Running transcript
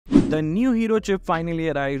The new hero chip finally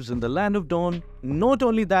arrives in the land of Dawn. Not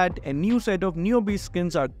only that, a new set of Neobeast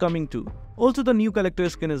skins are coming too. Also, the new collector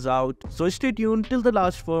skin is out, so stay tuned till the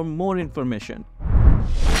last for more information.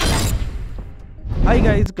 Hi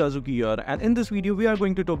guys, Kazuki here, and in this video we are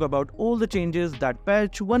going to talk about all the changes that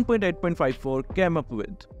patch 1.8.54 came up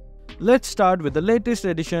with. Let's start with the latest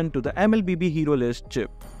addition to the MLBB hero list chip.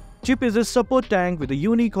 Chip is a support tank with a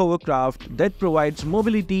unique hovercraft that provides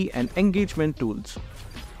mobility and engagement tools.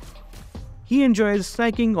 He enjoys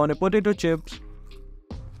snacking on a potato chips,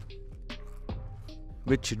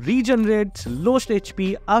 which regenerates lost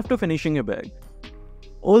HP after finishing a bag.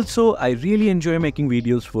 Also, I really enjoy making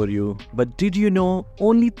videos for you, but did you know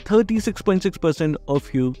only 36.6%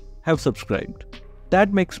 of you have subscribed?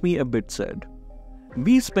 That makes me a bit sad.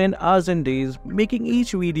 We spend hours and days making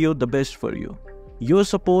each video the best for you. Your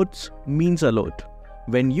support means a lot.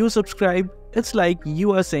 When you subscribe, it's like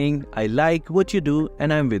you are saying, I like what you do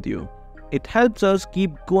and I'm with you. It helps us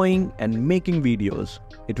keep going and making videos.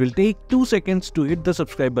 It will take 2 seconds to hit the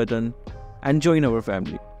subscribe button and join our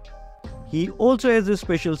family. He also has a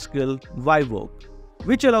special skill, Y-Walk,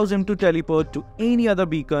 which allows him to teleport to any other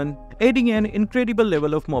beacon, adding an incredible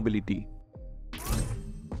level of mobility.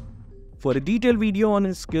 For a detailed video on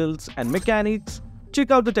his skills and mechanics, check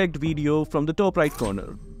out the tagged video from the top right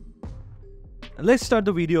corner. Let's start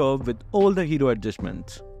the video off with all the hero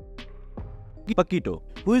adjustments. Paquito,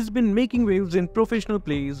 who has been making waves in professional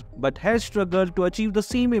plays but has struggled to achieve the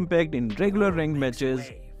same impact in regular ranked matches,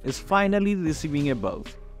 is finally receiving a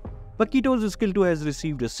buff. Paquito's skill 2 has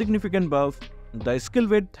received a significant buff. The skill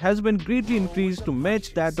width has been greatly increased to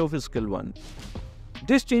match that of his skill 1.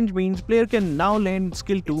 This change means player can now land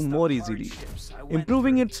skill 2 more easily,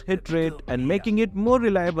 improving its hit rate and making it more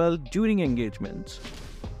reliable during engagements.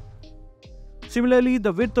 Similarly,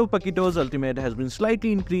 the width of Paquito's ultimate has been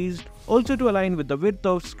slightly increased, also to align with the width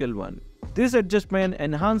of skill 1. This adjustment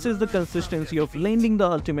enhances the consistency of landing the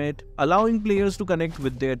ultimate, allowing players to connect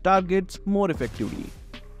with their targets more effectively.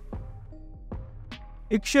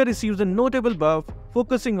 Ixia receives a notable buff,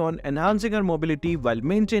 focusing on enhancing her mobility while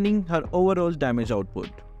maintaining her overall damage output.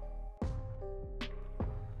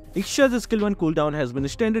 Ixia's skill 1 cooldown has been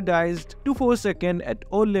standardized to 4 seconds at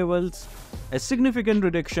all levels, a significant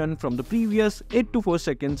reduction from the previous 8 to 4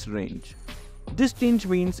 seconds range. This change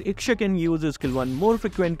means Ixia can use his skill 1 more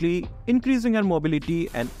frequently, increasing her mobility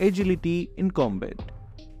and agility in combat.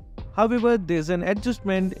 However, there is an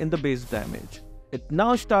adjustment in the base damage. It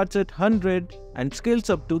now starts at 100 and scales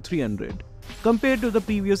up to 300, compared to the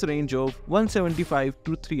previous range of 175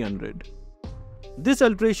 to 300. This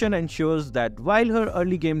alteration ensures that while her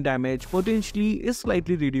early game damage potentially is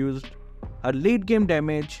slightly reduced, her late game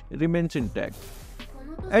damage remains intact.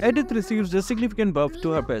 Edith receives a significant buff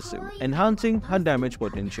to her passive, enhancing her damage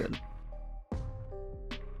potential.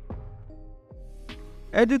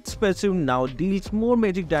 Edith's passive now deals more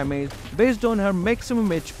magic damage based on her maximum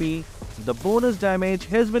HP. The bonus damage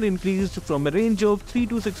has been increased from a range of 3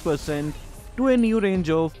 to 6% to a new range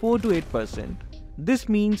of 4 to 8%. This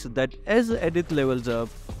means that as Edith levels up,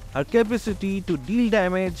 her capacity to deal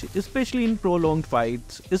damage, especially in prolonged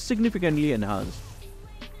fights, is significantly enhanced.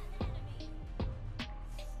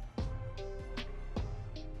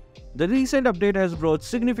 The recent update has brought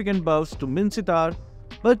significant buffs to Minsitthar,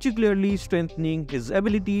 particularly strengthening his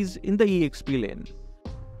abilities in the EXP lane.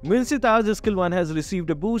 Minsithar's skill 1 has received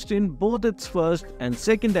a boost in both its first and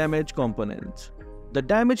second damage components. The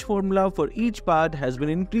damage formula for each part has been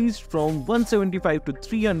increased from 175 to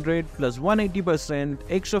 300 plus 180%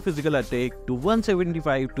 extra physical attack to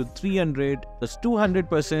 175 to 300 plus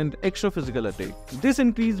 200% extra physical attack. This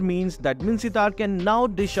increase means that Minsitthar can now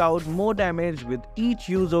dish out more damage with each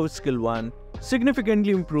use of skill 1,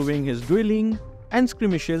 significantly improving his dueling and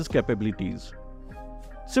skirmishes capabilities.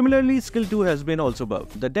 Similarly, skill 2 has been also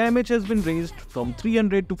buffed. The damage has been raised from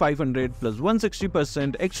 300 to 500 plus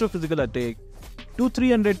 160% extra physical attack to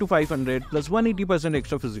 300 to 500 plus 180%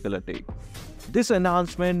 extra physical attack. This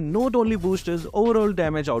enhancement not only boosts his overall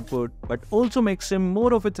damage output but also makes him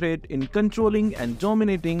more of a threat in controlling and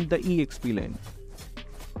dominating the EXP lane.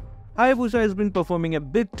 Hayabusa has been performing a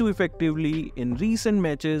bit too effectively in recent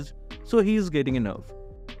matches, so he is getting enough.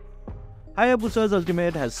 Hayabusa's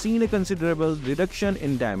ultimate has seen a considerable reduction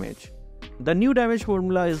in damage. The new damage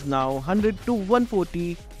formula is now 100 to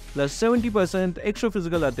 140 plus 70% extra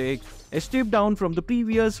physical attack, a step down from the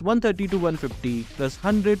previous 130 to 150 plus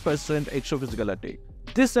 100% extra physical attack.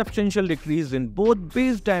 This substantial decrease in both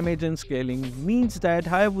base damage and scaling means that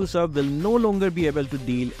Hayabusa will no longer be able to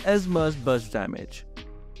deal as much burst damage.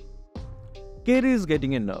 Kairi is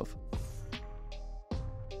getting enough.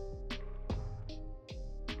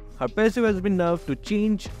 Her passive has been nerfed to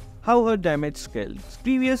change how her damage scales.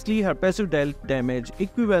 Previously, her passive dealt damage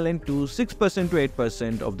equivalent to 6% to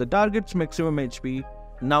 8% of the target's maximum HP.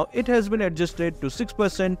 Now it has been adjusted to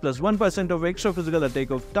 6% plus 1% of extra physical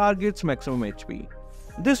attack of target's maximum HP.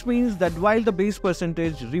 This means that while the base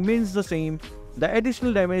percentage remains the same, the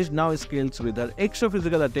additional damage now scales with her extra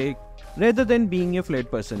physical attack rather than being a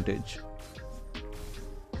flat percentage.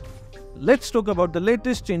 Let's talk about the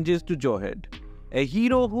latest changes to Jawhead, a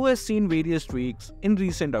hero who has seen various tweaks in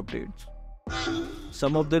recent updates.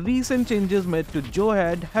 Some of the recent changes made to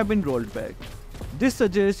Jawhead have been rolled back. This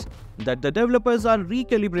suggests that the developers are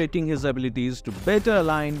recalibrating his abilities to better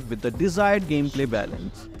align with the desired gameplay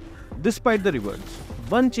balance. Despite the rewards,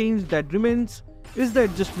 one change that remains is the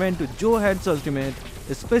adjustment to Jawhead's ultimate,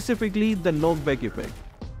 specifically the knockback effect.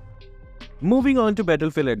 Moving on to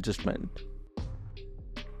battlefield adjustment.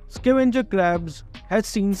 Scavenger Crabs has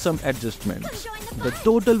seen some adjustments. The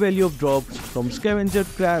total value of drops from Scavenger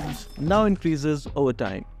Crabs now increases over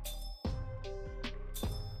time.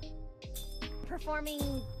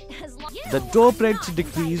 The drop rates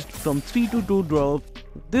decreased from 3 to 2 drops.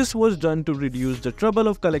 This was done to reduce the trouble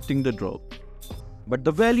of collecting the drop. But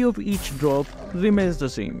the value of each drop remains the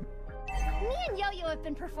same.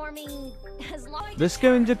 The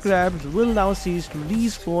Scavenger Crabs will now cease to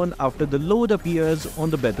respawn after the load appears on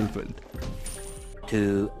the battlefield.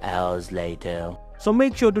 2 hours later. So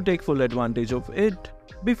make sure to take full advantage of it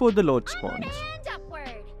before the load spawns.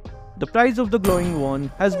 The price of the glowing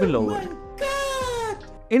wand has been lowered.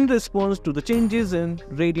 In response to the changes in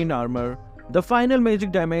Radiant Armor, the final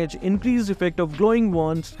magic damage increased effect of glowing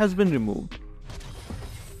wands has been removed.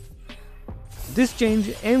 This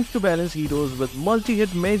change aims to balance heroes with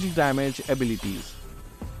multi-hit magic damage abilities.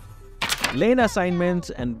 Lane assignments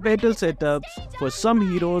and battle setups for some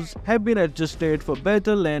heroes have been adjusted for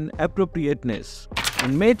better lane appropriateness,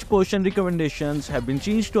 and match potion recommendations have been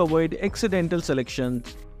changed to avoid accidental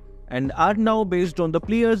selections and are now based on the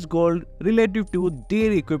player's gold relative to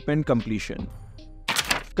their equipment completion.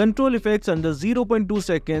 Control effects under 0.2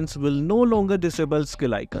 seconds will no longer disable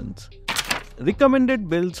skill icons. Recommended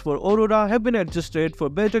builds for Aurora have been adjusted for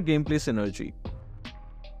better gameplay synergy.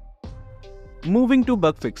 Moving to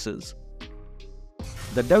bug fixes.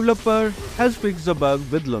 The developer has fixed the bug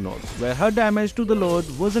with Lonos, where her damage to the Lord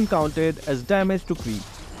wasn't counted as damage to creeps.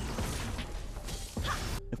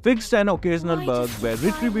 Fixed an occasional bug where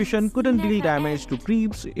Retribution couldn't deal damage to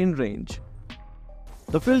creeps in range.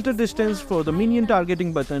 The filter distance for the minion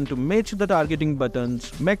targeting button to match the targeting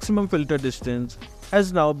button's maximum filter distance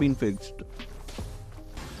has now been fixed.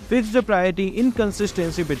 Fixed the priority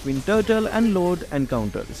inconsistency between turtle and load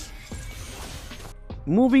encounters.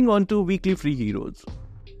 Moving on to weekly free heroes.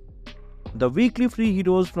 The weekly free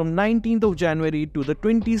heroes from 19th of January to the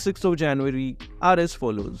 26th of January are as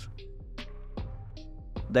follows.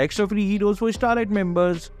 The extra free heroes for Starlight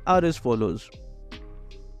members are as follows.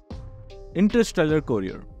 Interstellar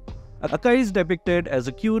Courier. Akai is depicted as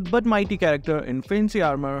a cute but mighty character in fancy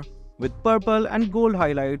armor with purple and gold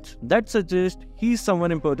highlights that suggest he's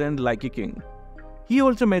someone important like a king. He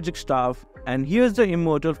holds a magic staff, and here's the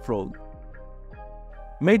immortal frog.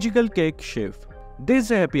 Magical Cake Chef. There's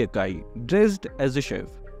a happy Akai, dressed as a chef,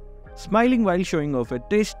 smiling while showing off a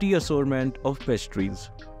tasty assortment of pastries.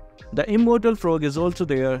 The immortal frog is also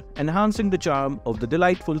there, enhancing the charm of the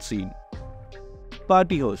delightful scene.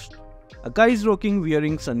 Party Host. Akai is rocking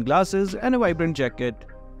wearing sunglasses and a vibrant jacket,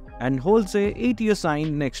 and holds a 8-year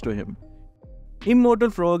sign next to him.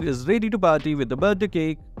 Immortal Frog is ready to party with the birthday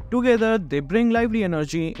cake. Together, they bring lively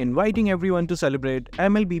energy, inviting everyone to celebrate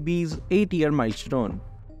MLBB's 8-year milestone.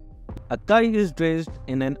 Akai is dressed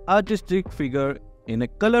in an artistic figure in a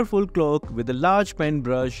colorful cloak with a large pen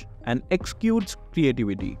brush and executes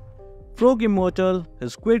creativity. Frog Immortal,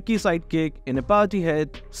 his quirky sidekick in a party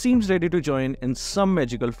hat, seems ready to join in some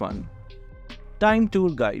magical fun. Time Tour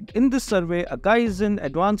Guide. In this survey, Akai is in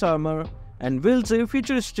advanced armor and wields a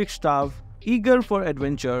futuristic staff, eager for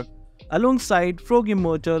adventure. Alongside Frog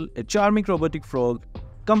Immortal, a charming robotic frog,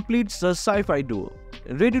 completes the sci-fi duo,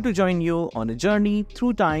 ready to join you on a journey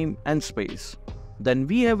through time and space. Then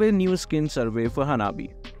we have a new skin survey for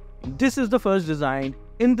Hanabi. This is the first design.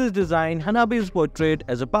 In this design, Hanabi is portrayed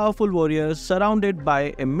as a powerful warrior surrounded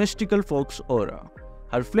by a mystical fox aura,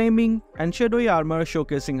 her flaming and shadowy armor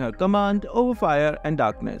showcasing her command over fire and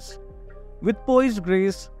darkness. With poised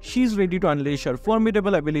grace, she is ready to unleash her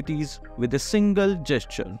formidable abilities with a single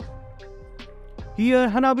gesture. Here,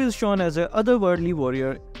 Hanabi is shown as an otherworldly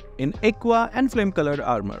warrior in aqua and flame-colored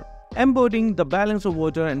armor, embodying the balance of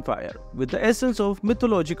water and fire with the essence of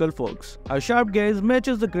mythological fox. Her sharp gaze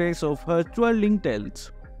matches the grace of her twirling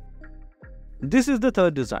tails. This is the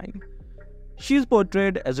third design. She is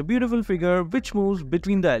portrayed as a beautiful figure which moves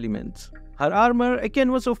between the elements. Her armor a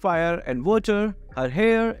canvas of fire and water, her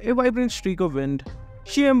hair a vibrant streak of wind.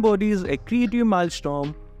 She embodies a creative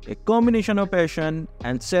milestone, a combination of passion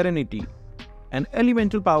and serenity, an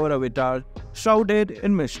elemental power avatar shrouded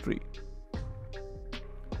in mystery.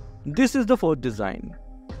 This is the fourth design.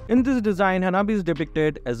 In this design, Hanabi is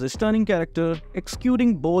depicted as a stunning character,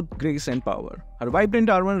 executing both grace and power. Her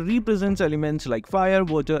vibrant armor represents elements like fire,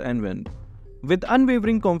 water, and wind. With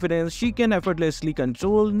unwavering confidence, she can effortlessly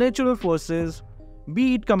control natural forces,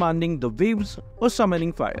 be it commanding the waves or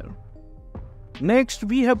summoning fire. Next,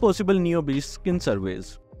 we have possible Neobeast skin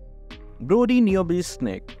surveys. Brody Neobeast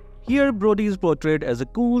Snake. Here, Brody is portrayed as a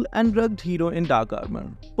cool and rugged hero in dark armor,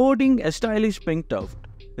 sporting a stylish pink tuft.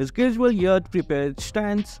 His casual yet prepared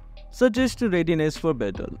stance suggests readiness for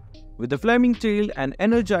battle. With a flaming tail and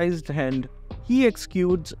energized hand, he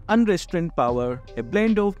executes unrestrained power, a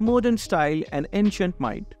blend of modern style and ancient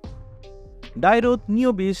might. Dairoth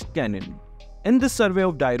Neobeast Cannon. In this survey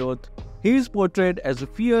of Dairoth, he is portrayed as a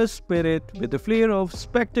fierce spirit with a flair of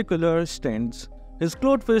spectacular stunts, his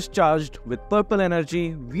cloth fist charged with purple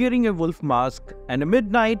energy, wearing a wolf mask and a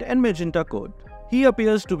midnight and magenta coat. He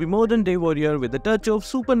appears to be modern-day warrior with a touch of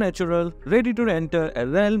supernatural, ready to enter a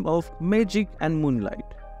realm of magic and moonlight.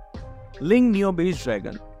 Ling Neobeast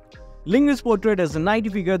Dragon. Ling is portrayed as a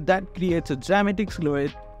knighty figure that creates a dramatic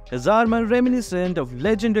silhouette, his armor reminiscent of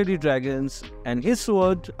legendary dragons, and his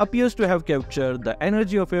sword appears to have captured the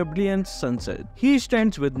energy of a brilliant sunset. He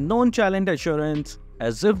stands with nonchalant assurance,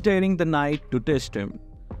 as if daring the night to test him.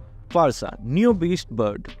 Farsa Neobeast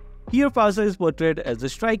Bird. Here Farsa is portrayed as a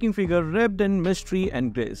striking figure wrapped in mystery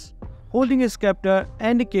and grace, holding a scepter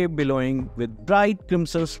and a cape billowing with bright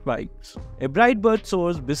crimson spikes. A bright bird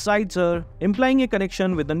soars beside her, implying a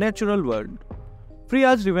connection with the natural world.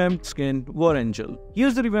 Freya's revamped skin, War Angel.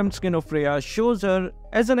 Here's the revamped skin of Freya shows her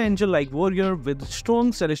as an angel-like warrior with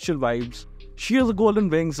strong celestial vibes. She has golden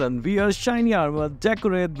wings and wears shiny armor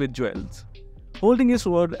decorated with jewels. Holding a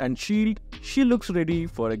sword and shield, she looks ready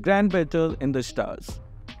for a grand battle in the stars.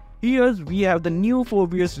 Here we have the new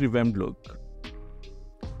Phobius revamped look.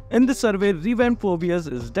 In this survey, revamped Phobius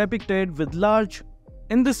is depicted with large.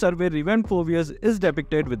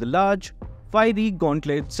 Fiery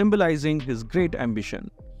gauntlet symbolizing his great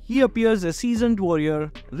ambition. He appears a seasoned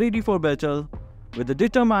warrior, ready for battle, with a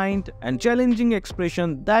determined and challenging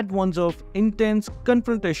expression that warns of intense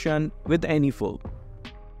confrontation with any foe.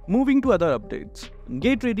 Moving to other updates.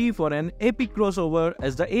 Get ready for an epic crossover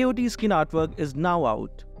as the AOT skin artwork is now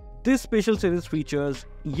out. This special series features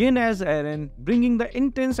Yin as Eren, bringing the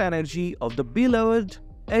intense energy of the beloved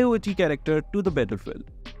AOT character to the battlefield.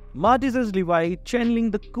 Martis as Levi,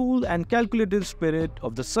 channeling the cool and calculated spirit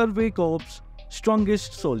of the Survey Corps'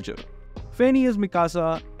 strongest soldier. Fanny as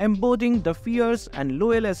Mikasa, embodying the fierce and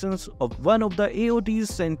loyal essence of one of the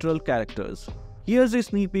AOT's central characters. Here's a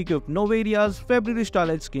sneak peek of Novaria's February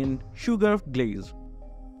Starlight skin, Sugar Glaze.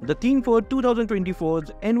 The theme for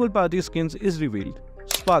 2024's annual party skins is revealed.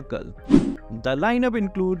 Sparkle. The lineup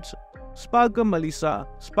includes Sparkle Melissa,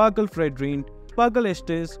 Sparkle Fredrine, Sparkle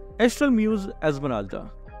Estes, Astral Muse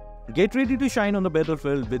Esmeralda. Get ready to shine on the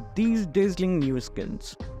battlefield with these dazzling new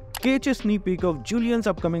skins. Catch a sneak peek of Julian's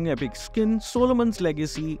upcoming epic skin, Solomon's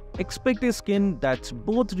Legacy. Expect a skin that's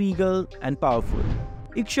both regal and powerful.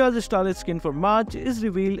 Ixia's Starlight skin for March is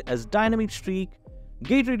revealed as Dynamic Streak.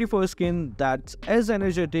 Get ready for a skin that's as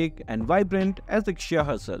energetic and vibrant as Ixia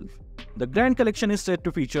herself. The Grand Collection is set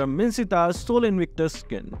to feature Minsithar's Soul Invictus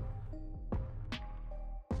skin,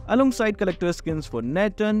 alongside collector skins for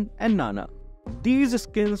Nathan and Nana. These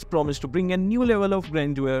skins promise to bring a new level of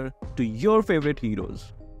grandeur to your favorite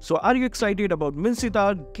heroes. So are you excited about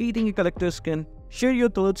Minsitthar getting a collector skin? Share your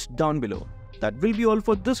thoughts down below. That will be all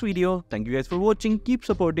for this video. Thank you guys for watching. Keep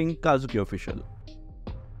supporting Kazuki Official.